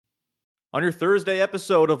On your Thursday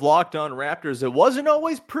episode of Locked On Raptors, it wasn't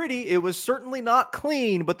always pretty. It was certainly not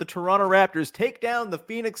clean, but the Toronto Raptors take down the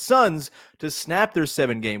Phoenix Suns to snap their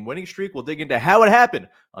 7-game winning streak. We'll dig into how it happened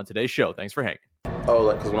on today's show. Thanks for hanging.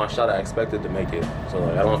 Oh, because when I shot, I expected to make it. So,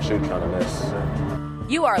 I don't shoot trying to miss.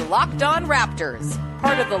 You are Locked On Raptors,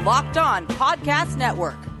 part of the Locked On Podcast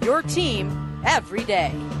Network, your team every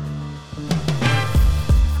day.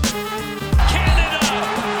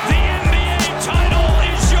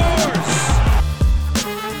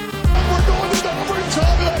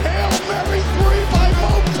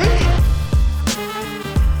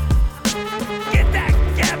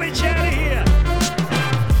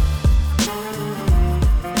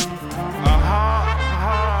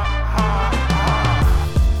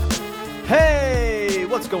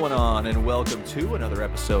 What's going on, and welcome to another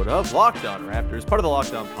episode of Locked On Raptors, part of the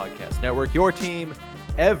Locked On Podcast Network, your team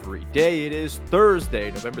every day. It is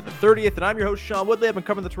Thursday, November the 30th, and I'm your host, Sean Woodley. I've been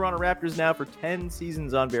covering the Toronto Raptors now for 10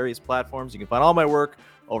 seasons on various platforms. You can find all my work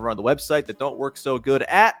over on the website that don't work so good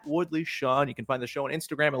at Woodley Sean. You can find the show on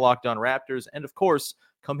Instagram at Locked On Raptors, and of course,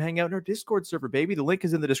 come hang out in our Discord server, baby. The link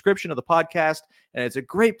is in the description of the podcast, and it's a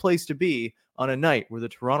great place to be on a night where the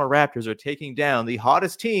Toronto Raptors are taking down the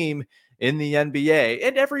hottest team in the NBA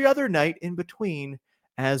and every other night in between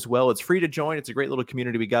as well. It's free to join. It's a great little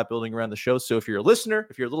community we got building around the show. So if you're a listener,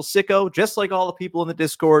 if you're a little sicko, just like all the people in the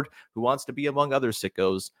Discord who wants to be among other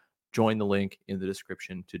sickos, join the link in the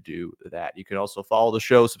description to do that. You can also follow the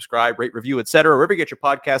show, subscribe, rate, review, etc., wherever you get your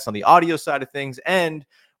podcasts on the audio side of things. And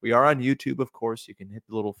we are on YouTube, of course. You can hit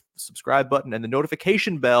the little subscribe button and the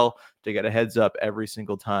notification bell to get a heads up every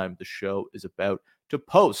single time the show is about to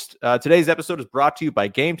post. Today's episode is brought to you by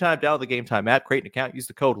Game Time. Download the Game Time app, create an account, use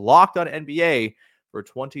the code LOCKEDONNBA for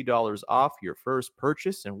 $20 off your first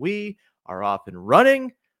purchase. And we are off and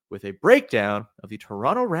running with a breakdown of the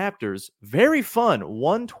Toronto Raptors' very fun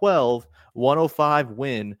 112-105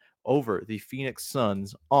 win over the Phoenix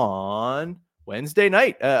Suns on Wednesday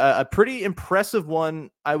night. A pretty impressive one,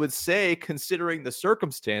 I would say, considering the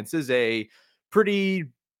circumstances. A pretty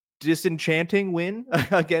disenchanting win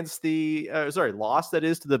against the loss, that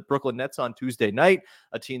is, to the Brooklyn Nets on Tuesday night,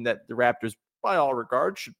 a team that the Raptors by all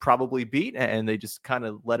regards should probably beat, and they just kind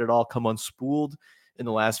of let it all come unspooled in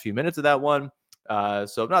the last few minutes of that one.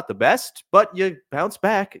 So not the best, but you bounce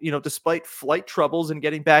back, despite flight troubles and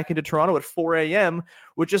getting back into Toronto at 4 a.m.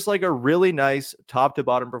 with just like a really nice top to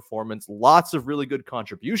bottom performance. Lots of really good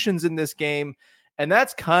contributions in this game. And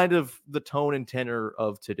that's kind of the tone and tenor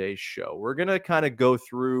of today's show. We're going to kind of go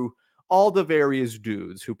through all the various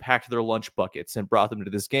dudes who packed their lunch buckets and brought them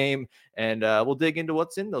to this game. And we'll dig into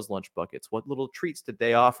what's in those lunch buckets. What little treats did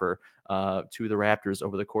they offer to the Raptors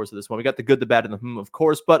over the course of this one? We got the good, the bad, and the of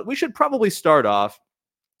course. But we should probably start off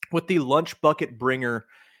with the lunch bucket bringer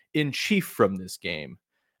in chief from this game.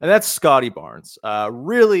 And that's Scottie Barnes.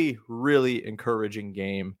 Really, really encouraging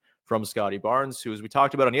game from Scottie Barnes, who, as we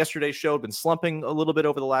talked about on yesterday's show, had been slumping a little bit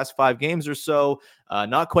over the last 5 games or so,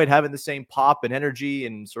 not quite having the same pop and energy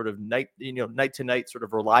and sort of night to night sort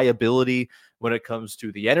of reliability when it comes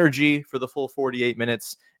to the energy for the full 48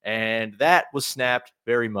 minutes. And that was snapped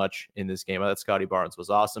very much in this game. I thought Scottie Barnes was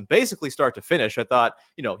awesome. Basically, start to finish, I thought,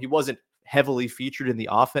 he wasn't heavily featured in the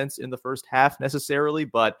offense in the first half necessarily,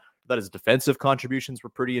 but that his defensive contributions were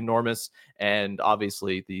pretty enormous. And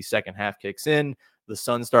obviously the second half kicks in. The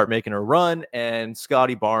Suns start making a run, and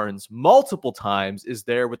Scottie Barnes multiple times is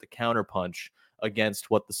there with the counterpunch against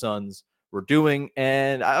what the Suns were doing.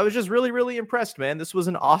 And I was just really, really impressed, man. This was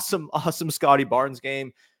an awesome, awesome Scottie Barnes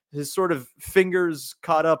game. His sort of fingers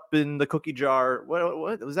caught up in the cookie jar.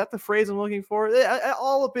 What was that the phrase I'm looking for?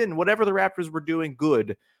 All up in whatever the Raptors were doing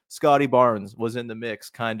good, Scottie Barnes was in the mix,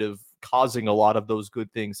 kind of causing a lot of those good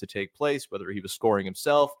things to take place, whether he was scoring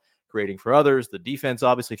himself, creating for others. The defense,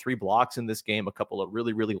 obviously 3 blocks in this game, a couple of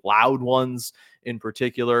really, really loud ones in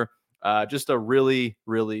particular. Just a really,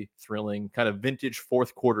 really thrilling kind of vintage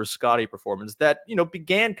fourth quarter Scottie performance that,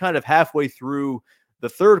 began kind of halfway through the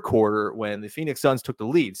third quarter when the Phoenix Suns took the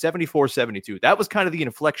lead, 74-72. That was kind of the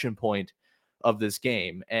inflection point of this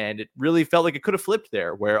game. And it really felt like it could have flipped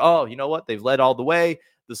there where, oh, you know what? They've led all the way.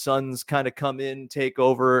 The Suns kind of come in, take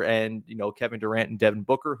over, and, Kevin Durant and Devin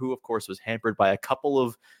Booker, who, of course, was hampered by a couple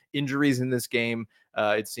of injuries in this game,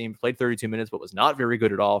 it seemed, played 32 minutes, but was not very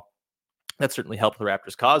good at all. That certainly helped the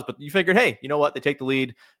Raptors' cause, but you figured, hey, you know what? They take the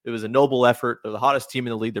lead. It was a noble effort. They're the hottest team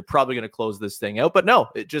in the league. They're probably going to close this thing out. But no,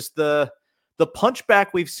 it just the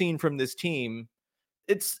punchback we've seen from this team,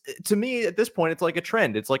 it's, to me, at this point, it's like a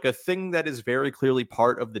trend. It's like a thing that is very clearly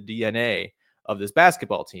part of the DNA of this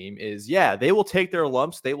basketball team is, yeah, they will take their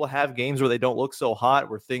lumps. They will have games where they don't look so hot,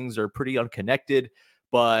 where things are pretty unconnected,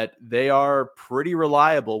 but they are pretty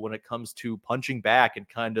reliable when it comes to punching back and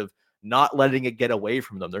kind of not letting it get away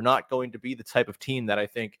from them. They're not going to be the type of team that I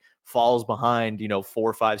think falls behind,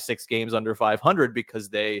 4, 5, 6 games under 500 because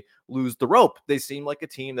they lose the rope. They seem like a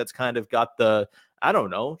team that's kind of got I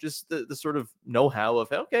don't know, just the sort of know-how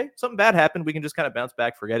of, okay, something bad happened. We can just kind of bounce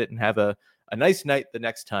back, forget it, and have a nice night the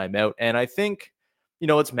next time out. And I think,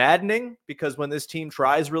 it's maddening because when this team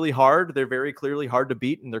tries really hard, they're very clearly hard to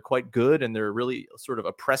beat and they're quite good and they're really sort of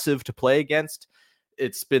oppressive to play against.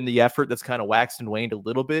 It's been the effort that's kind of waxed and waned a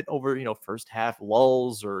little bit over, first half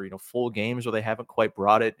lulls or, full games where they haven't quite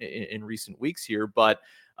brought it in recent weeks here. But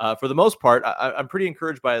for the most part, I'm pretty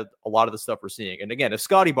encouraged by a lot of the stuff we're seeing. And again, if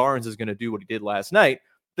Scottie Barnes is going to do what he did last night,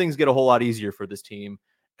 things get a whole lot easier for this team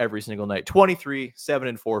every single night. 23, 7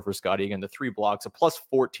 and 4 for Scottie. Again, the 3 blocks, a plus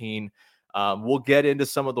 14. We'll get into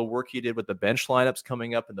some of the work he did with the bench lineups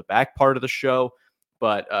coming up in the back part of the show.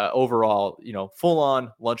 But overall, full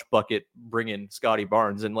on lunch bucket, bring in Scottie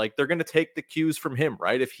Barnes. And they're going to take the cues from him,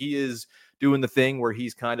 right? If he is doing the thing where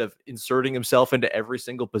he's kind of inserting himself into every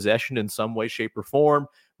single possession in some way, shape, or form,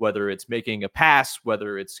 whether it's making a pass,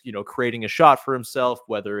 whether it's, creating a shot for himself,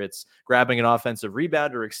 whether it's grabbing an offensive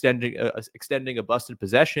rebound or extending a busted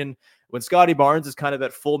possession. When Scottie Barnes is kind of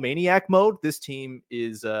at full maniac mode, this team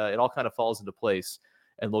is, it all kind of falls into place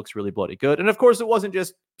and looks really bloody good. And of course, it wasn't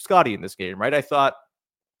just Scottie in this game, right? I thought,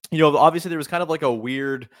 obviously there was kind of like a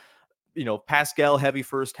weird, Pascal heavy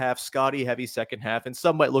first half, Scottie heavy second half. And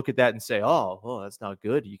some might look at that and say, oh, that's not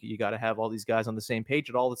good. You got to have all these guys on the same page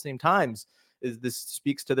at all the same times. This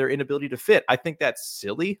speaks to their inability to fit. I think that's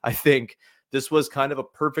silly. I think this was kind of a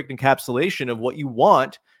perfect encapsulation of what you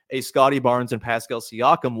want a Scottie Barnes and Pascal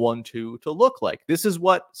Siakam 1-2 to look like. This is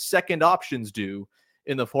what second options do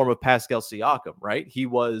in the form of Pascal Siakam, right? He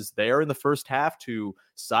was there in the first half to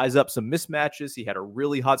size up some mismatches. He had a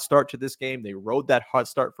really hot start to this game. They rode that hot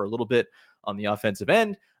start for a little bit on the offensive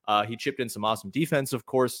end. He chipped in some awesome defense, of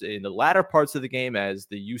course, in the latter parts of the game as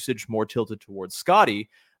the usage more tilted towards Scottie.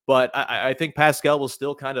 But I think Pascal was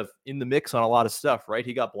still kind of in the mix on a lot of stuff, right?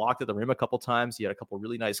 He got blocked at the rim a couple times. He had a couple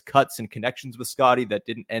really nice cuts and connections with Scottie that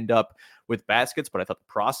didn't end up with baskets, but I thought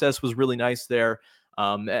the process was really nice there.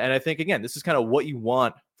 And I think, again, this is kind of what you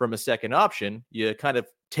want from a second option. You kind of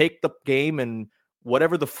take the game and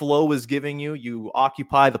whatever the flow is giving you, you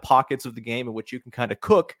occupy the pockets of the game in which you can kind of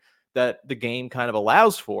cook that the game kind of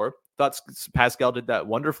allows for. Thought Pascal did that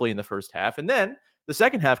wonderfully in the first half. And then the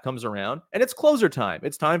second half comes around and it's closer time.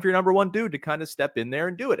 It's time for your number one dude to kind of step in there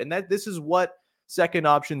and do it. And this is what second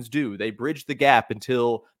options do. They bridge the gap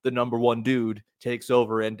until the number one dude takes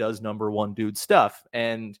over and does number one dude stuff.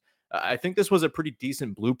 And I think this was a pretty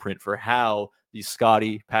decent blueprint for how the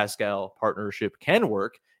Scottie Pascal partnership can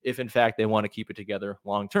work if in fact they want to keep it together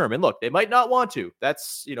long term. And look, they might not want to.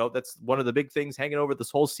 That's one of the big things hanging over this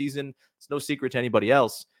whole season. It's no secret to anybody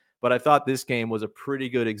else. But I thought this game was a pretty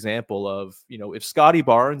good example of, if Scottie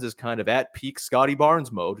Barnes is kind of at peak Scottie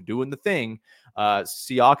Barnes mode, doing the thing,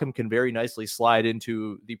 Siakam can very nicely slide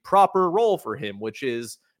into the proper role for him, which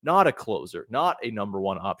is not a closer, not a number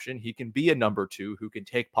one option. He can be a number two who can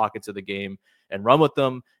take pockets of the game and run with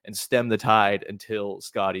them and stem the tide until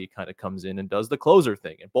Scottie kind of comes in and does the closer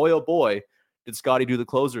thing. And boy, oh boy, did Scottie do the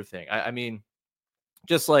closer thing. I mean,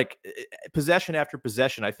 just like possession after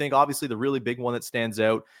possession. I think obviously the really big one that stands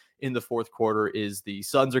out in the fourth quarter is the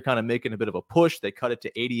Suns are kind of making a bit of a push. They cut it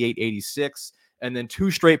to 88-86, and then 2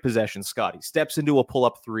 straight possessions. Scottie steps into a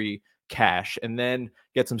pull-up 3, cash, and then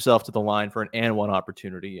gets himself to the line for an and one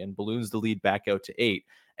opportunity and balloons the lead back out to 8.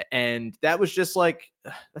 And that was just like,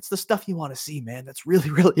 that's the stuff you want to see, man. That's really,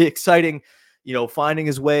 really exciting. Finding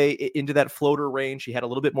his way into that floater range. He had a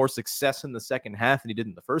little bit more success in the second half than he did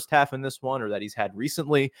in the first half in this one, or that he's had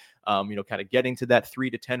recently. Kind of getting to that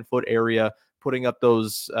 3 to 10 foot area, putting up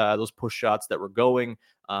those push shots that were going.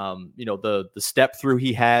 The step through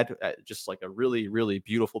he had, just like a really, really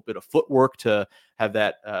beautiful bit of footwork to have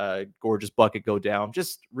that gorgeous bucket go down.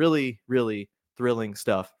 Just really, really thrilling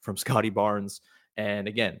stuff from Scottie Barnes. And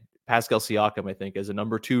again, Pascal Siakam, I think, as a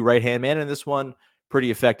number 2 right-hand man in this one, pretty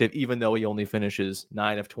effective, even though he only finishes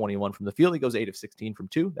 9 of 21 from the field. He goes 8 of 16 from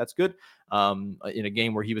 2. That's good. In a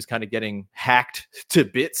game where he was kind of getting hacked to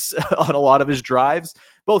bits on a lot of his drives.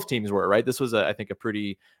 Both teams were, right? This was, I think, a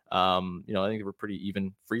pretty, I think they were pretty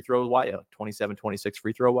even free throw wise, 27, 26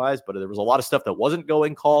 free throw wise, but there was a lot of stuff that wasn't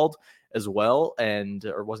going called as well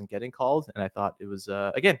or wasn't getting called. And I thought it was,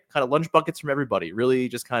 again, kind of lunch buckets from everybody, really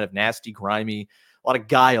just kind of nasty, grimy, a lot of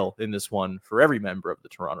guile in this one for every member of the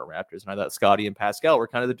Toronto Raptors. And I thought Scottie and Pascal were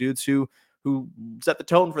kind of the dudes who set the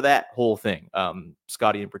tone for that whole thing.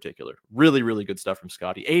 Scottie in particular. Really, really good stuff from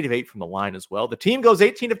Scottie. 8 of 8 from the line as well. The team goes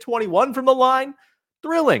 18 of 21 from the line.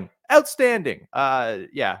 thrilling, outstanding.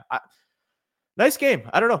 Nice game.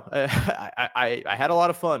 I don't know. I had a lot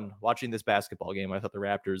of fun watching this basketball game. I thought the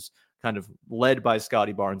Raptors, kind of led by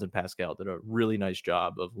Scottie Barnes and Pascal, did a really nice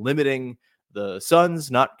job of limiting the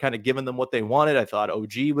Suns, not kind of giving them what they wanted. I thought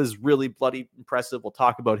OG was really bloody impressive. We'll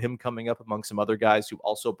talk about him coming up among some other guys who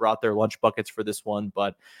also brought their lunch buckets for this one.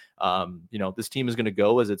 But, this team is going to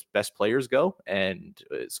go as its best players go. And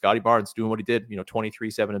Scottie Barnes doing what he did, 23,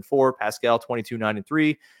 7, and 4. Pascal, 22, 9, and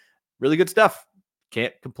 3. Really good stuff.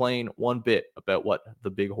 Can't complain one bit about what the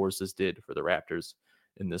big horses did for the Raptors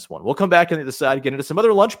in this one. We'll come back on the other side, get into some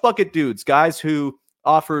other lunch bucket dudes, guys who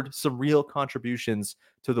offered some real contributions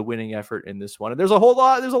to the winning effort in this one. And there's a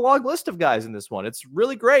long list of guys in this one. It's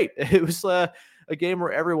really great. It was a game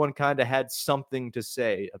where everyone kind of had something to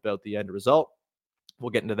say about the end result. We'll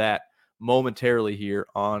get into that momentarily here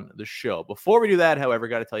on the show. Before we do that, however,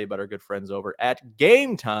 got to tell you about our good friends over at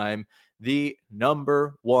Game Time, the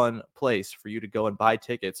number one place for you to go and buy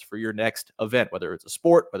tickets for your next event, whether it's a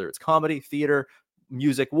sport, whether it's comedy, theater,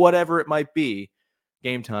 music, whatever it might be.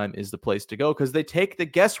 Game Time is the place to go because they take the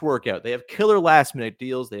guesswork out. They have killer last minute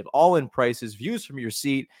deals. They have all-in prices, views from your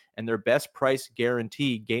seat, and their best price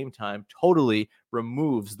guarantee. Game Time totally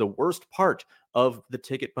removes the worst part of the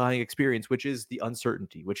ticket buying experience, which is the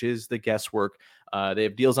uncertainty, which is the guesswork. They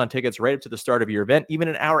have deals on tickets right up to the start of your event. Even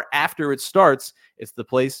an hour after it starts, it's the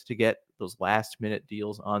place to get those last minute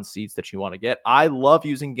deals on seats that you want to get. I love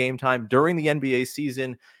using Game Time during the NBA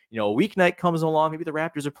season. A weeknight comes along, maybe the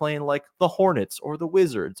Raptors are playing like the Hornets or the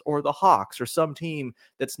Wizards or the Hawks or some team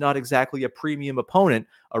that's not exactly a premium opponent.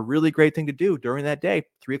 A really great thing to do during that day,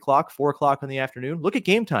 3 o'clock, 4 o'clock in the afternoon. Look at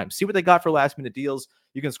Game Time. See what they got for last minute deals.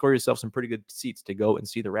 You can score yourself some pretty good seats to go and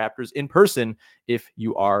see the Raptors in person if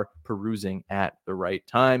you are perusing at the right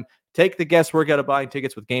time. Take the guesswork out of buying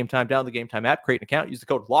tickets with Game Time. Download the Game Time app, create an account, use the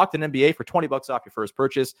code LOCKEDINNBA for $20 off your first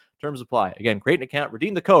purchase. Terms apply. Again, create an account,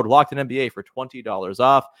 redeem the code LOCKEDINNBA for $20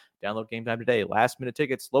 off. Download Game Time today. Last minute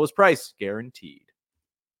tickets, lowest price guaranteed.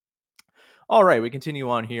 All right, we continue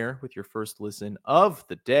on here with your first listen of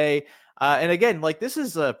the day. And again, this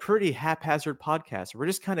is a pretty haphazard podcast. We're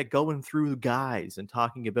just kind of going through guys and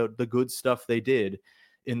talking about the good stuff they did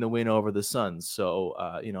in the win over the Suns. So,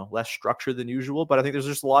 less structure than usual, but I think there's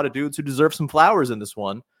just a lot of dudes who deserve some flowers in this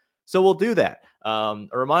one. So we'll do that. A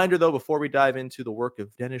reminder, though, before we dive into the work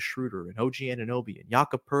of Dennis Schroeder and OG Anunoby and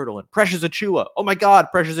Jakob Poeltl and Precious Achiuwa. Oh, my God,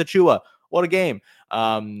 Precious Achiuwa. What a game.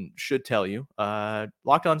 Should tell you,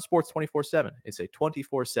 Locked On Sports 24/7. It's a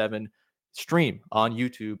 24/7 stream on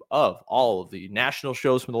YouTube of all of the national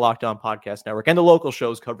shows from the Locked On Podcast Network and the local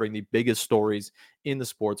shows covering the biggest stories in the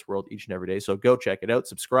sports world each and every day. So go check it out,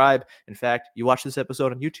 subscribe. In fact, you watch this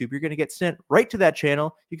episode on YouTube, you're going to get sent right to that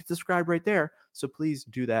channel. You can subscribe right there. So please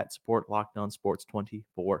do that. Support Locked On Sports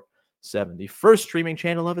 24/7, the first streaming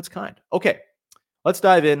channel of its kind. Okay, let's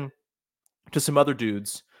dive in to some other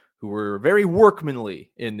dudes who were very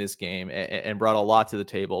workmanly in this game and brought a lot to the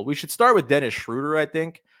table. We should start with Dennis Schroeder, I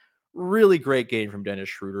think. Really great game from Dennis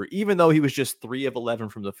Schroeder. Even though he was just 3 of 11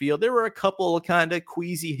 from the field, there were a couple of kind of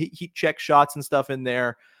queasy heat check shots and stuff in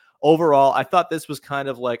there. Overall, I thought this was kind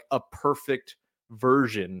of like a perfect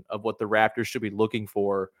version of what the Raptors should be looking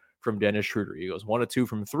for from Dennis Schroeder. He goes 1 of 2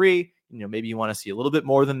 from 3. Maybe you want to see a little bit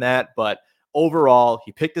more than that, but overall,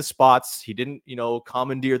 he picked his spots. He didn't,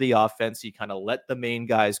 commandeer the offense. He kind of let the main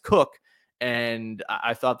guys cook. And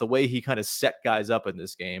I thought the way he kind of set guys up in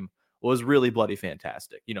this game was really bloody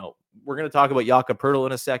fantastic. We're going to talk about Jakob Poeltl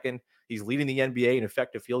in a second. He's leading the NBA in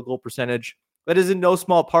effective field goal percentage. That is in no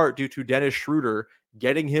small part due to Dennis Schroeder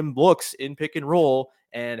getting him looks in pick and roll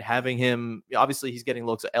and having him, obviously he's getting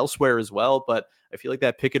looks elsewhere as well, but I feel like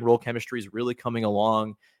that pick and roll chemistry is really coming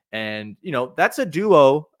along. And, that's a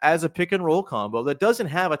duo as a pick and roll combo that doesn't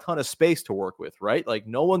have a ton of space to work with, right? Like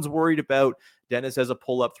no one's worried about Dennis as a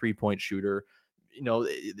pull-up three-point shooter.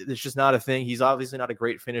 It's just not a thing. He's obviously not a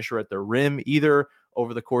great finisher at the rim either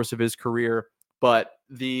over the course of his career. But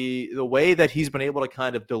the way that he's been able to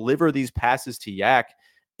kind of deliver these passes to Yak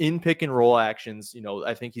in pick and roll actions,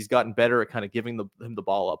 I think he's gotten better at kind of giving him the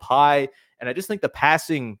ball up high. And I just think the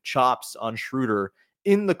passing chops on Schroeder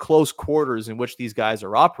in the close quarters in which these guys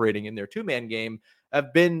are operating in their two-man game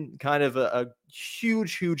have been kind of a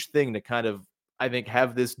huge, huge thing to kind of, I think,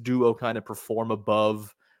 have this duo kind of perform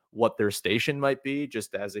above what their station might be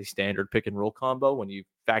just as a standard pick and roll combo when you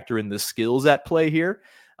factor in the skills at play here.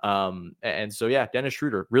 And so, yeah, Dennis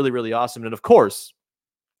Schroeder, really, really awesome. And of course,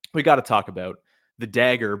 we got to talk about the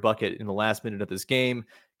dagger bucket in the last minute of this game.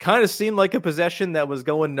 Kind of seemed like a possession that was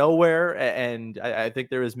going nowhere. And I think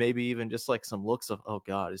there is maybe even just like some looks of, oh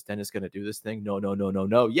God, is Dennis going to do this thing?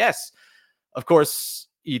 No. Yes, of course,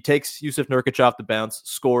 he takes Yusuf Nurkic off the bounce,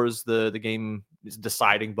 scores the game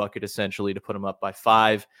deciding bucket essentially to put him up by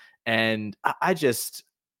 5. And I just,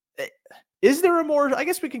 is there a more, I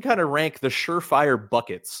guess we can kind of rank the surefire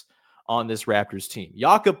buckets on this Raptors team.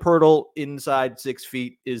 Jakob Poeltl inside 6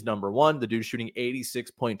 feet is number one. The dude's shooting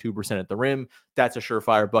 86.2% at the rim. That's a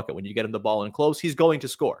surefire bucket. When you get him the ball in close, he's going to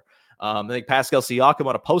score. I think Pascal Siakam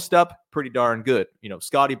on a post up, pretty darn good.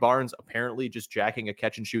 Scottie Barnes apparently just jacking a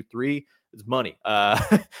catch and shoot 3 is money.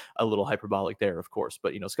 A little hyperbolic there, of course.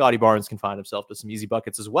 But, Scottie Barnes can find himself to some easy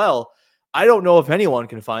buckets as well. I don't know if anyone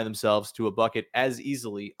can find themselves to a bucket as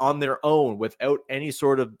easily on their own without any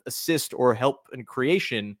sort of assist or help and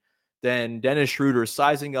creation than Dennis Schroeder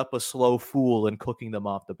sizing up a slow fool and cooking them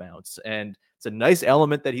off the bounce. And it's a nice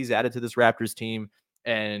element that he's added to this Raptors team.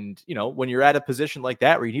 And, when you're at a position like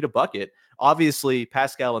that where you need a bucket, obviously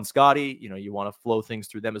Pascal and Scottie, you want to flow things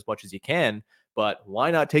through them as much as you can. But why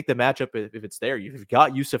not take the matchup if it's there? You've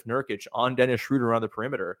got Yusuf Nurkic on Dennis Schroeder on the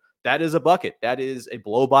perimeter. That is a bucket. That is a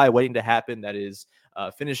blow-by waiting to happen. That is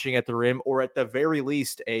finishing at the rim, or at the very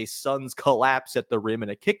least, a Suns collapse at the rim and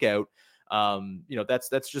a kick out.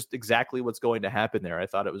 That's just exactly what's going to happen there. I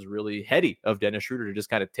thought it was really heady of Dennis Schroeder to just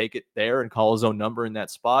kind of take it there and call his own number in that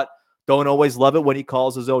spot. Don't always love it when he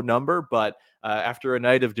calls his own number, but after a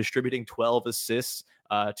night of distributing 12 assists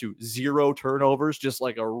to 0 turnovers, just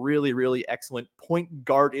like a really, really excellent point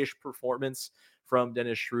guard-ish performance from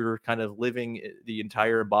Dennis Schroeder, kind of living the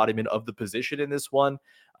entire embodiment of the position in this one.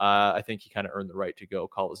 I think he kind of earned the right to go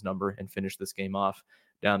call his number and finish this game off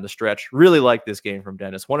down the stretch. Really like this game from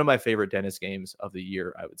Dennis. One of my favorite Dennis games of the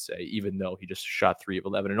year, I would say, even though he just shot 3 of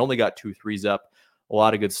 11 and only got 2 threes up. A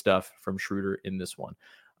lot of good stuff from Schroeder in this one.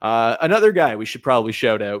 Another guy we should probably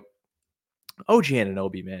shout out, OG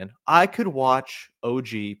Anunoby, man. I could watch OG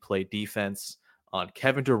play defense on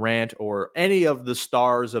Kevin Durant or any of the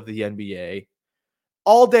stars of the NBA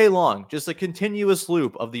all day long. Just a continuous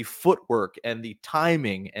loop of the footwork and the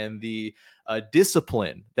timing and the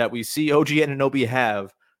discipline that we see OG Anunoby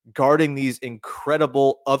have guarding these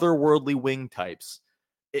incredible otherworldly wing types.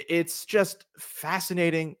 It's just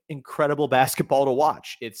fascinating, incredible basketball to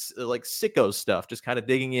watch. It's like sicko stuff, just kind of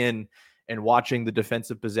digging in and watching the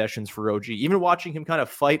defensive possessions for OG, even watching him kind of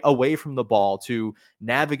fight away from the ball to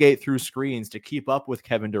navigate through screens to keep up with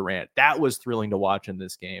Kevin Durant. That was thrilling to watch in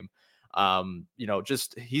this game.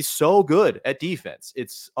 Just he's so good at defense.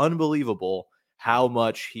 It's unbelievable how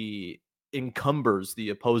much he encumbers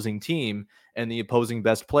the opposing team and the opposing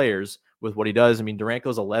best players with what he does. I mean, Durant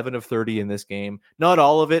goes 11 of 30 in this game. Not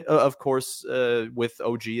all of it, of course, with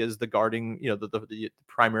OG as the guarding, the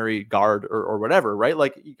primary guard or whatever, right?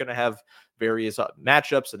 Like, you're going to have various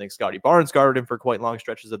matchups. I think Scottie Barnes guarded him for quite long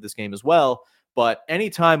stretches of this game as well. But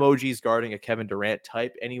anytime OG's guarding a Kevin Durant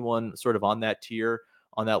type, anyone sort of on that tier,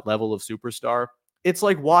 on that level of superstar, it's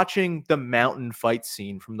like watching the mountain fight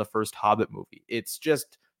scene from the first Hobbit movie. It's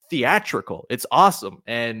just theatrical. It's awesome.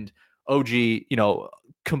 And OG,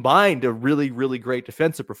 combined a really, really great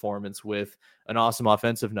defensive performance with an awesome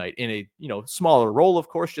offensive night in a, smaller role, of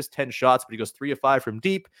course, just 10 shots, but he goes 3 of 5 from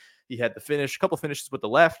deep. He had a couple finishes with the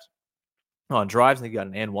left on drives. I think he got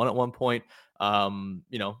an and one at one point.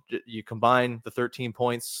 You combine the 13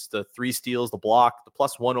 points, the 3 steals, the block, the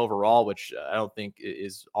 +1 overall, which I don't think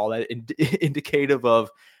is all that indicative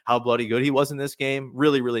of how bloody good he was in this game.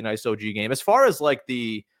 Really, really nice OG game. As far as like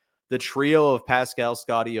the trio of Pascal,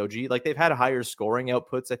 Scottie, OG, like they've had higher scoring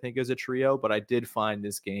outputs, I think, as a trio, but I did find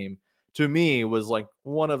this game, to me, was like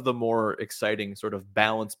one of the more exciting sort of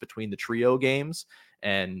balance between the trio games.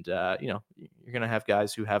 And, you're going to have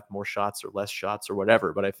guys who have more shots or less shots or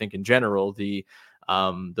whatever. But I think in general, the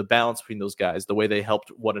balance between those guys, the way they helped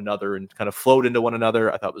one another and kind of flowed into one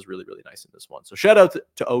another, I thought was really, really nice in this one. So shout out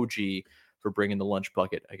to OG for bringing the lunch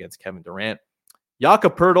bucket against Kevin Durant.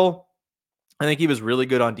 Jakob Poeltl, I think he was really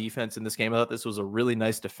good on defense in this game. I thought this was a really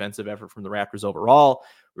nice defensive effort from the Raptors overall.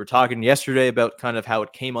 We were talking yesterday about kind of how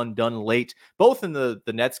it came undone late, both in the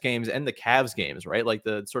Nets games and the Cavs games, right? Like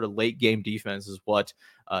the sort of late game defense is what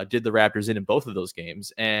did the Raptors in both of those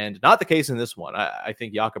games. And not the case in this one. I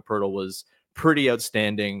think Jakob Poeltl was pretty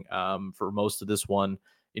outstanding for most of this one.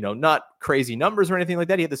 Not crazy numbers or anything like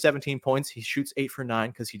that. He had the 17 points. He shoots 8 for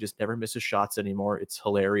 9 because he just never misses shots anymore. It's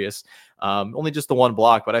hilarious. Only just the 1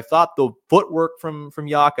 block, but I thought the footwork from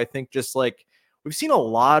Yak, I think just like we've seen a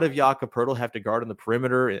lot of Jakob Poeltl have to guard on the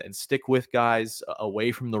perimeter and stick with guys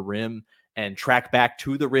away from the rim and track back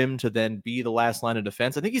to the rim to then be the last line of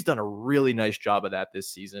defense. I think he's done a really nice job of that this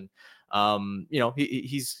season.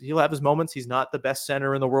 He'll have his moments. He's not the best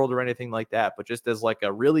center in the world or anything like that, but just as like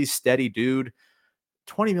a really steady dude,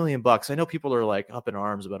 $20 million. I know people are like up in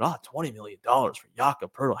arms about, $20 million for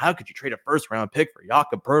Jakob Poeltl. How could you trade a first round pick for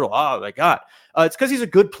Jakob Poeltl? Oh my God. It's because he's a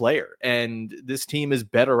good player, and this team is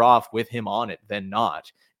better off with him on it than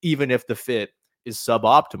not, even if the fit is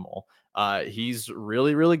suboptimal. He's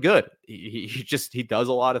really, really good. He does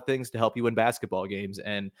a lot of things to help you win basketball games.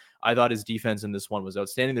 And I thought his defense in this one was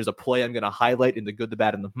outstanding. There's a play I'm going to highlight in the good, the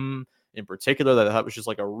bad, and the in particular that I thought was just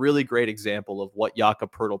like a really great example of what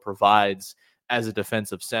Jakob Poeltl provides as a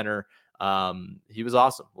defensive center. He was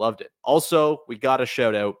awesome. Loved it. Also, we got to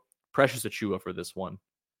shout out Precious Achiuwa for this one.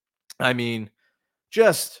 I mean,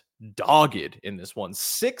 just dogged in this one.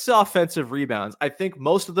 6 offensive rebounds. I think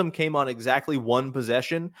most of them came on exactly one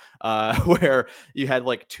possession, where you had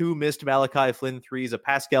like 2 missed Malachi Flynn threes, a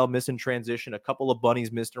Pascal miss in transition, a couple of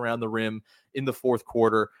bunnies missed around the rim in the fourth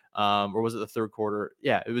quarter, or was it the third quarter?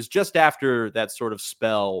 Yeah, it was just after that sort of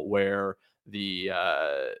spell where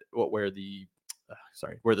where the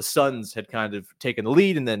Suns had kind of taken the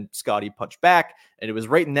lead, and then Scottie punched back, and it was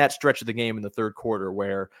right in that stretch of the game in the third quarter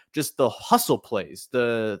where just the hustle plays,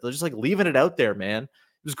 they're just like leaving it out there, man.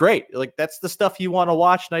 It was great. Like, that's the stuff you want to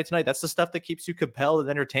watch night to night. That's the stuff that keeps you compelled and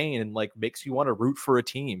entertained and like makes you want to root for a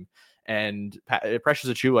team. And Precious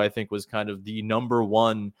Achiuwa, I think, was kind of the number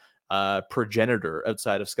one progenitor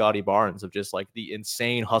outside of Scottie Barnes of just like the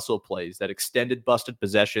insane hustle plays, that extended busted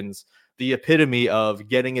possessions, the epitome of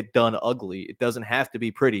getting it done ugly. It doesn't have to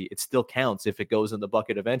be pretty. It still counts if it goes in the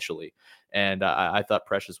bucket eventually. And I thought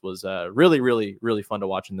Precious was really, really, really fun to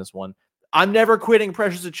watch in this one. I'm never quitting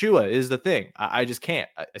Precious Achiuwa is the thing. I just can't.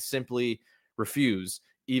 I simply refuse.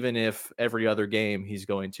 Even if every other game he's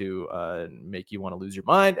going to make you want to lose your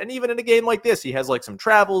mind. And even in a game like this, he has like some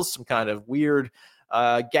travels, some kind of weird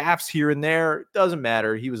gaps here and there. It doesn't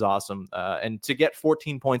matter. He was awesome. And to get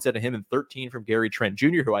 14 points out of him and 13 from Gary Trent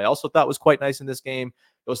Jr., who I also thought was quite nice in this game.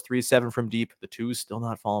 Those 3-7 from deep. The 2's still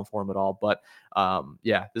not falling for him at all. But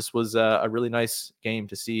yeah, this was a really nice game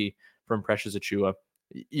to see from Precious Achiuwa.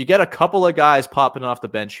 You get a couple of guys popping off the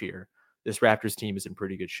bench here. This Raptors team is in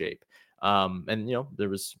pretty good shape. And, there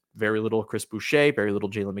was very little Chris Boucher, very little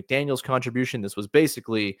Jalen McDaniels contribution. This was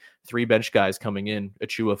basically 3 bench guys coming in,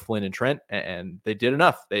 Achiuwa, Flynn, and Trent, and they did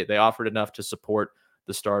enough. They offered enough to support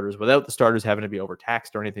the starters without the starters having to be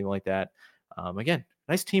overtaxed or anything like that. Again,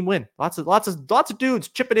 nice team win. Lots of dudes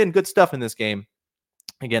chipping in good stuff in this game.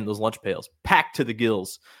 Again, those lunch pails packed to the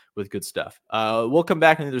gills with good stuff. We'll come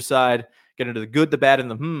back on the other side, get into the good, the bad,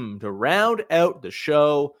 and the to round out the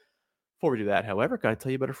show. Before we do that, however, got to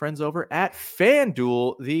tell you about our friends over at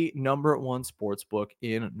FanDuel, the #1 sports book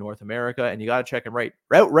in North America. And you got to check them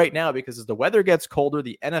out right now, because as the weather gets colder,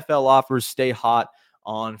 the NFL offers stay hot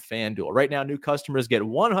on FanDuel. Right now, new customers get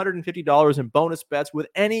 $150 in bonus bets with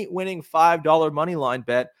any winning $5 money line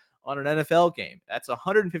bet on an NFL game. That's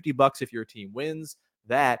 $150 if your team wins.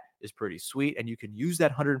 That is pretty sweet. And you can use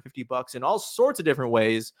that $150 in all sorts of different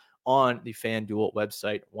ways on the FanDuel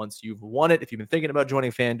website once you've won it. If you've been thinking about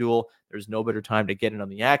joining FanDuel, there's no better time to get in on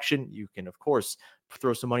the action. You can, of course,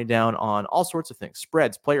 throw some money down on all sorts of things: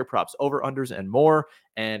 spreads, player props, over-unders, and more.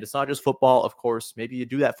 And it's not just football, of course. Maybe you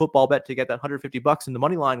do that football bet to get that $150 in the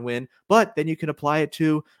money line win, but then you can apply it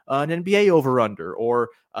to an NBA over-under or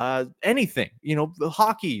anything,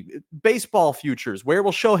 hockey, baseball futures. Where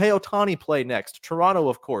will Shohei Ohtani play next? Toronto,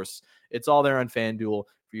 of course. It's all there on FanDuel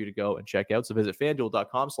for you to go and check out. So visit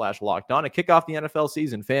FanDuel.com/lockedon and kick off the NFL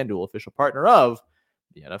season. FanDuel, official partner of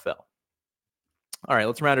the NFL. All right,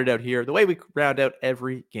 let's round it out here. The way we round out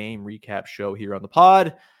every game recap show here on the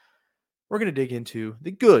pod, we're going to dig into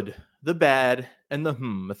the good, the bad, and the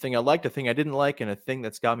a thing I liked, a thing I didn't like, and a thing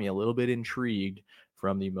that's got me a little bit intrigued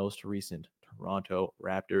from the most recent Toronto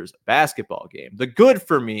Raptors basketball game. The good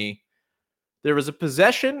for me, there was a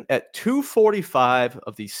possession at 2:45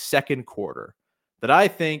 of the second quarter that I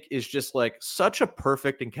think is just like such a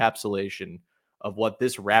perfect encapsulation of what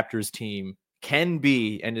this Raptors team can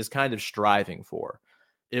be and is kind of striving for.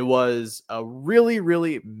 It was a really,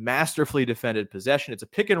 really masterfully defended possession. It's a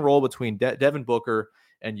pick and roll between Devin Booker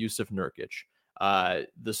and Yusuf Nurkic.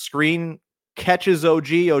 The screen catches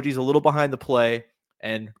OG. OG's a little behind the play,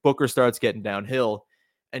 and Booker starts getting downhill.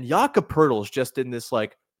 And Jakob Poeltl is just in this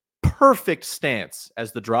like perfect stance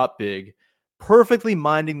as the drop big, perfectly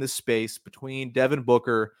minding the space between Devin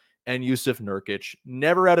Booker and Yusuf Nurkic,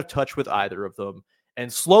 never out of touch with either of them,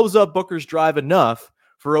 and slows up Booker's drive enough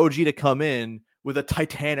for OG to come in with a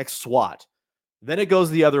titanic swat. Then it goes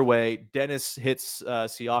the other way. Dennis hits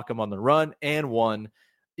Siakam on the run and one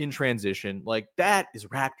in transition. Like, that is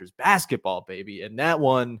Raptors basketball, baby. And that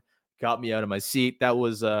one got me out of my seat. That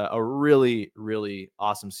was a really, really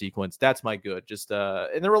awesome sequence. That's my good. Just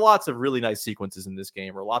and there were lots of really nice sequences in this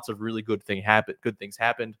game, where lots of really good things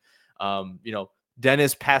happened.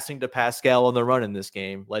 Dennis passing to Pascal on the run in this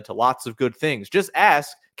game led to lots of good things. Just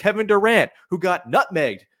ask Kevin Durant, who got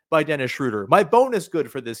nutmegged by Dennis Schroeder. My bonus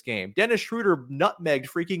good for this game: Dennis Schroeder nutmegged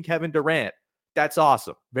freaking Kevin Durant. That's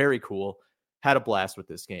awesome. Very cool. Had a blast with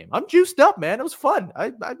this game. I'm juiced up, man. It was fun.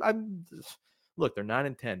 I'm look, they're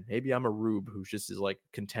 9-10. Maybe I'm a rube who just is like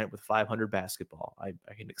content with 500 basketball. I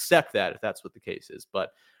can accept that if that's what the case is.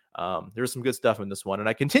 But there's some good stuff in this one. And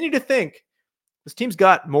I continue to think this team's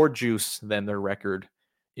got more juice than their record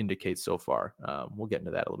indicates so far. We'll get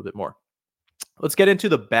into that a little bit more. Let's get into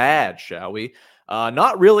the bad, shall we?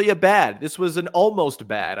 Not really a bad. This was an almost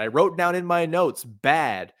bad. I wrote down in my notes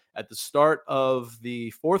bad at the start of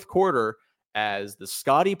the fourth quarter as the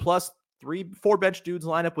Scottie plus 4 bench dudes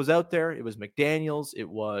lineup was out there. It was McDaniels. It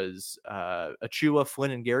was Achua,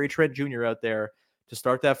 Flynn, and Gary Trent Jr. out there to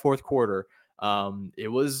start that fourth quarter.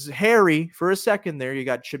 It was hairy for a second there. You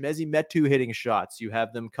got Chimezie Metu hitting shots. You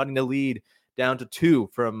have them cutting the lead down to 2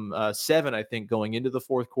 from 7, I think, going into the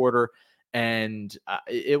fourth quarter. And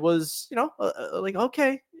it was, like,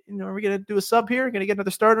 okay, are we going to do a sub here? Going to get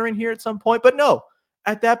another starter in here at some point? But no.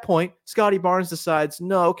 At that point, Scottie Barnes decides,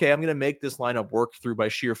 no, okay, I'm going to make this lineup work through by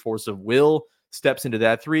sheer force of will, steps into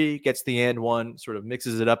that 3, gets the and one, sort of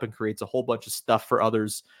mixes it up and creates a whole bunch of stuff for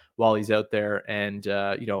others while he's out there, and,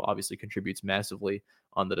 obviously contributes massively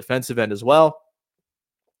on the defensive end as well.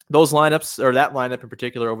 Those lineups, or that lineup in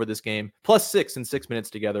particular over this game, +6 in 6 minutes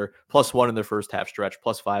together, +1 in their first half stretch,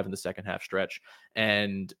 +5 in the second half stretch.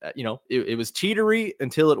 And, it was teetery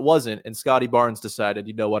until it wasn't, and Scottie Barnes decided,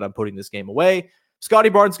 you know what, I'm putting this game away. Scottie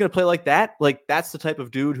Barnes is going to play like that. Like, that's the type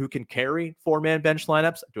of dude who can carry 4-man bench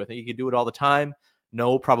lineups. Do I think he can do it all the time?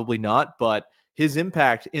 No, probably not. But his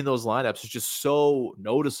impact in those lineups is just so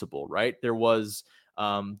noticeable, right? There was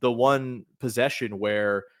the one possession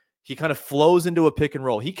where he kind of flows into a pick and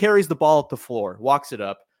roll. He carries the ball up the floor, walks it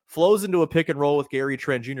up, flows into a pick and roll with Gary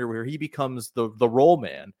Trent Jr., where he becomes the roll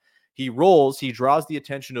man. He rolls, he draws the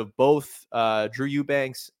attention of both Drew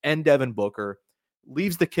Eubanks and Devin Booker,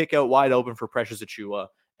 leaves the kick out wide open for Precious Achua,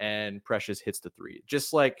 and Precious hits the 3.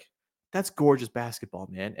 Just like, that's gorgeous basketball,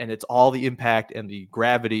 man. And it's all the impact and the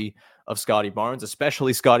gravity of Scottie Barnes,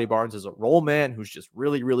 especially Scottie Barnes as a roll man who's just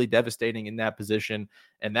really, really devastating in that position.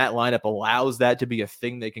 And that lineup allows that to be a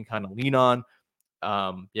thing they can kind of lean on.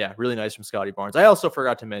 Really nice from Scottie Barnes. I also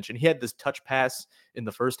forgot to mention, he had this touch pass in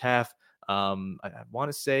the first half. I want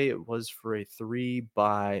to say it was for a 3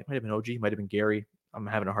 by, it might have been OG, might have been Gary. I'm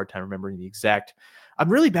having a hard time remembering the exact. I'm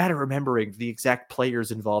really bad at remembering the exact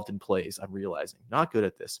players involved in plays. I'm realizing, not good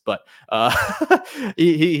at this, but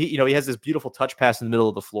he has this beautiful touch pass in the middle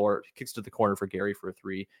of the floor, kicks to the corner for Gary for a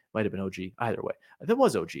 3. Might have been OG. Either way, that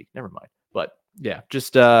was OG. Never mind. But yeah,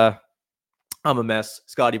 just I'm a mess.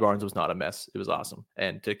 Scottie Barnes was not a mess. It was awesome,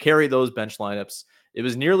 and to carry those bench lineups, it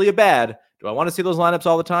was nearly a bad. Do I want to see those lineups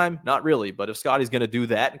all the time? Not really. But if Scottie's going to do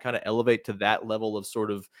that and kind of elevate to that level of sort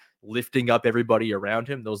of lifting up everybody around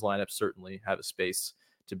him, those lineups certainly have a space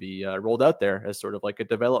to be rolled out there as sort of like a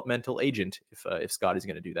developmental agent if Scottie's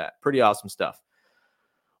going to do that. Pretty awesome stuff.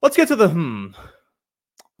 Let's get to the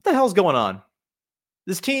what the hell's going on?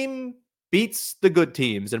 This team beats the good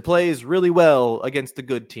teams and plays really well against the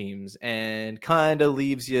good teams and kind of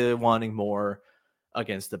leaves you wanting more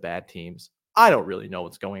against the bad teams. I don't really know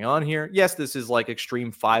what's going on here. Yes, this is like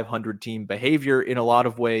extreme 500 team behavior in a lot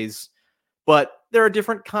of ways, but there are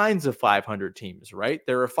different kinds of 500 teams, right?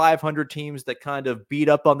 There are 500 teams that kind of beat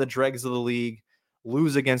up on the dregs of the league,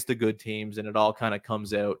 lose against the good teams, and it all kind of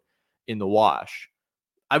comes out in the wash.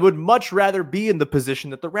 I would much rather be in the position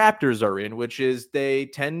that the Raptors are in, which is they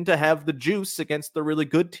tend to have the juice against the really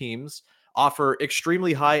good teams, offer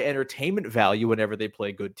extremely high entertainment value whenever they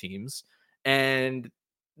play good teams, and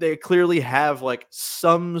they clearly have like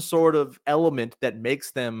some sort of element that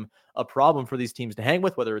makes them a problem for these teams to hang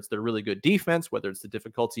with, whether it's their really good defense, whether it's the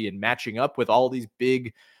difficulty in matching up with all these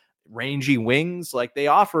big rangy wings. Like, they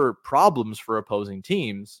offer problems for opposing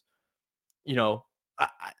teams.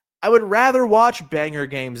 I would rather watch banger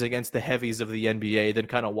games against the heavies of the NBA than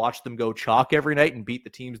kind of watch them go chalk every night and beat the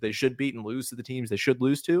teams they should beat and lose to the teams they should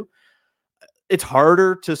lose to. It's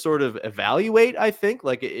harder to sort of evaluate, I think.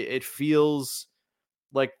 Like, it feels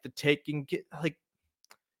like the taking, like,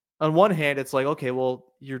 on one hand, it's like, okay,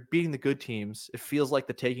 well, you're beating the good teams. It feels like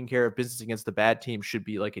the taking care of business against the bad team should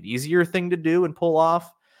be like an easier thing to do and pull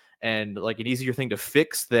off, and like an easier thing to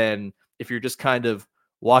fix than if you're just kind of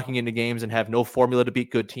walking into games and have no formula to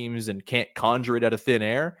beat good teams and can't conjure it out of thin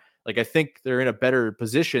air. Like, I think they're in a better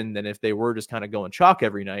position than if they were just kind of going chalk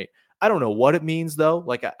every night. I don't know what it means though.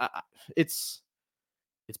 Like, it's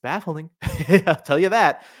baffling. I'll tell you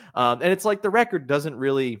that. And it's like the record doesn't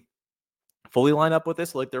really fully line up with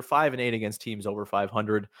this. Like, they're 5-8 against teams over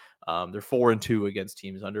 500. They're 4-2 against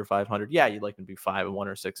teams under 500. Yeah, you'd like them to be 5-1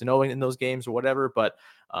 or 6-0 in those games or whatever. But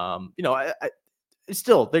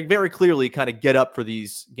still, they very clearly kind of get up for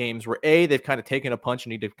these games where A, they've kind of taken a punch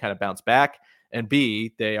and need to kind of bounce back, and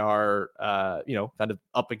B, they are kind of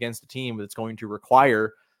up against a team that's going to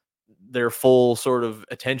require their full sort of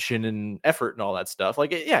attention and effort and all that stuff.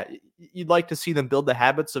 Like, yeah, you'd like to see them build the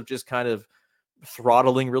habits of just kind of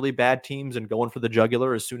throttling really bad teams and going for the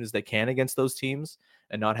jugular as soon as they can against those teams,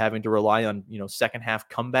 and not having to rely on, second half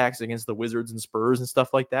comebacks against the Wizards and Spurs and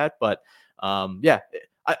stuff like that. But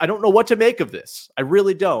I don't know what to make of this. I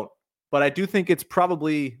really don't. But I do think it's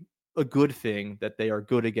probably a good thing that they are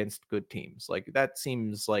good against good teams. Like, that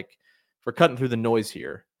seems like, for cutting through the noise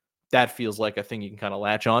here, that feels like a thing you can kind of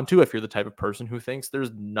latch on to if you're the type of person who thinks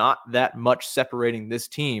there's not that much separating this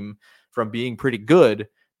team from being pretty good.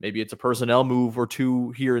 Maybe it's a personnel move or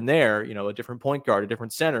two here and there, a different point guard, a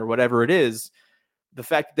different center, whatever it is. The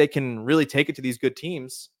fact that they can really take it to these good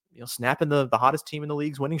teams, snapping the hottest team in the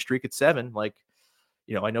league's winning streak at 7. Like,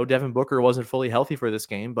 I know Devin Booker wasn't fully healthy for this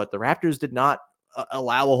game, but the Raptors did not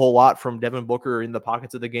allow a whole lot from Devin Booker in the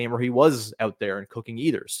pockets of the game where he was out there and cooking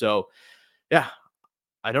either. So, yeah,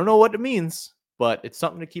 I don't know what it means, but it's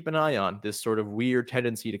something to keep an eye on. This sort of weird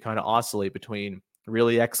tendency to kind of oscillate between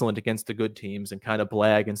really excellent against the good teams and kind of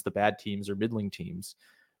blah against the bad teams or middling teams.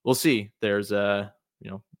 We'll see. There's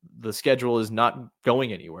the schedule is not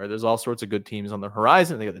going anywhere. There's all sorts of good teams on the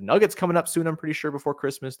horizon. They got the Nuggets coming up soon, I'm pretty sure, before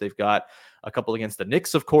Christmas. They've got a couple against the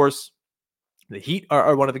Knicks, of course. The Heat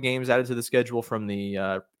are one of the games added to the schedule from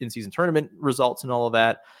the in-season tournament results and all of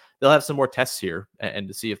that. They'll have some more tests here and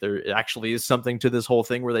to see if there actually is something to this whole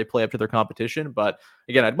thing where they play up to their competition. But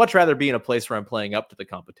again, I'd much rather be in a place where I'm playing up to the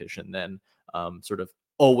competition than sort of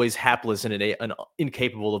always hapless and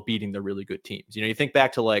incapable of beating the really good teams. You think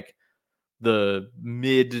back to like the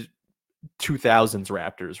mid 2000s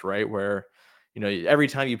Raptors, right? Where, every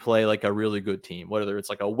time you play like a really good team, whether it's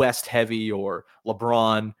like a West heavy or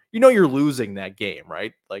LeBron, you're losing that game,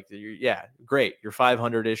 right? Like, great. You're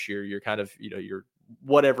 500-ish. You're kind of, you're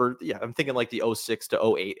whatever. Yeah, I'm thinking like the 06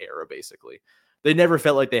 to 08 era, basically. They never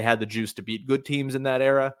felt like they had the juice to beat good teams in that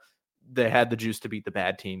era. They had the juice to beat the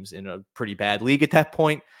bad teams in a pretty bad league at that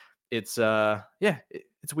point. It's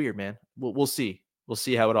it's weird, man. We'll see. We'll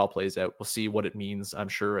see how it all plays out. We'll see what it means, I'm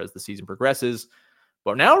sure, as the season progresses.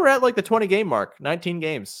 But now we're at like the 20 game mark, 19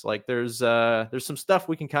 games. Like, there's some stuff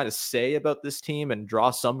we can kind of say about this team and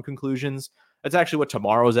draw some conclusions. That's actually what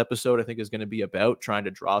tomorrow's episode, I think, is going to be about, trying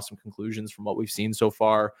to draw some conclusions from what we've seen so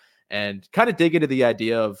far and kind of dig into the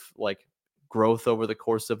idea of like growth over the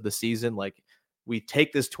course of the season. Like, we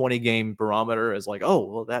take this 20 game barometer as like, oh,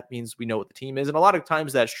 well, that means we know what the team is. And a lot of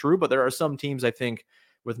times that's true, but there are some teams, I think,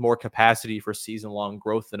 with more capacity for season-long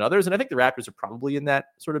growth than others. And I think the Raptors are probably in that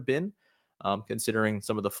sort of bin, considering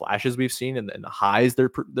some of the flashes we've seen and the highs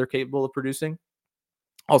they're capable of producing.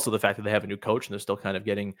 Also, the fact that they have a new coach and they're still kind of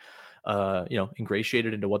getting,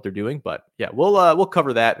 ingratiated into what they're doing. But yeah, we'll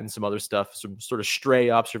cover that and some other stuff, some sort of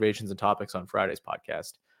stray observations and topics on Friday's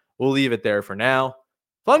podcast. We'll leave it there for now.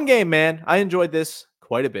 Fun game, man. I enjoyed this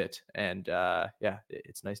quite a bit. And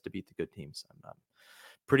it's nice to beat the good teams. I'm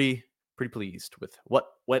pretty pleased with what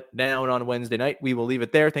went down on Wednesday night. We will leave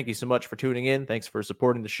it there. Thank you so much for tuning in. Thanks for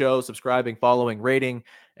supporting the show, subscribing, following, rating,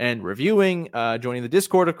 and reviewing. Joining the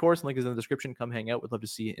Discord, of course. Link is in the description. Come hang out. We'd love to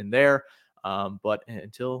see you in there. But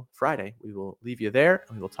until Friday, we will leave you there,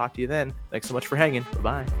 and we will talk to you then. Thanks so much for hanging.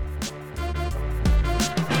 Bye-bye.